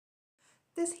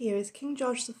This here is King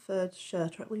George III's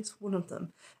shirt, or at least one of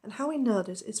them, and how we know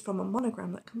this is from a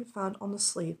monogram that can be found on the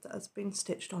sleeve that has been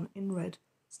stitched on in red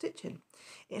stitching.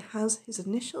 It has his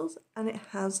initials and it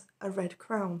has a red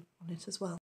crown on it as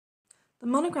well. The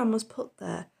monogram was put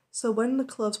there so when the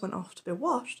clothes went off to be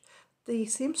washed, the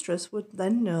seamstress would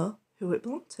then know who it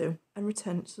belonged to and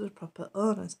return it to the proper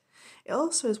owners. It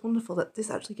also is wonderful that this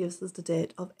actually gives us the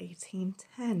date of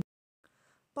 1810.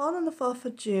 Born on the 4th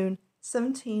of June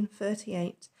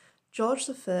 1738, George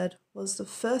III was the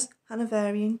first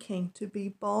Hanoverian king to be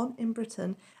born in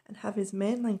Britain and have his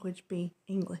main language be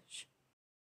English.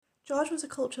 George was a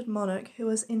cultured monarch who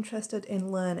was interested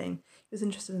in learning. He was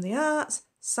interested in the arts,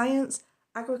 science,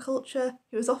 agriculture.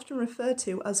 He was often referred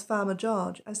to as Farmer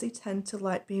George, as he tended to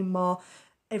like being more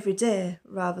everyday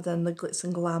rather than the glitz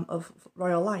and glam of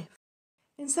royal life.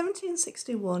 In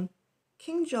 1761,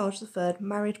 King George III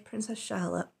married Princess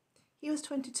Charlotte. He was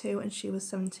 22 and she was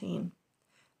 17.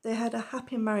 They had a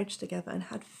happy marriage together and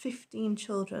had 15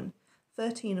 children,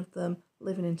 13 of them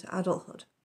living into adulthood.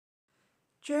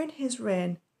 During his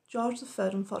reign, George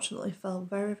III unfortunately fell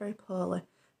very, very poorly,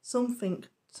 something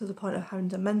to the point of having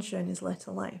dementia in his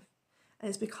later life. And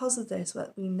it's because of this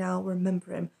that we now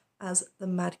remember him as the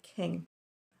Mad King.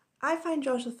 I find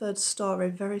George III's story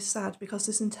very sad because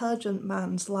this intelligent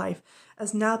man's life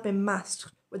has now been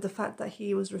masked with the fact that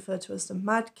he was referred to as the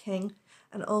Mad King,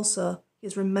 and also he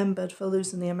is remembered for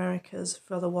losing the Americas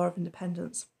for the War of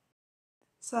Independence.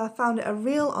 So I found it a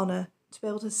real honour to be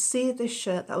able to see this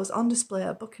shirt that was on display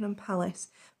at Buckingham Palace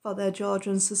for their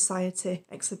Georgian Society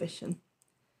exhibition.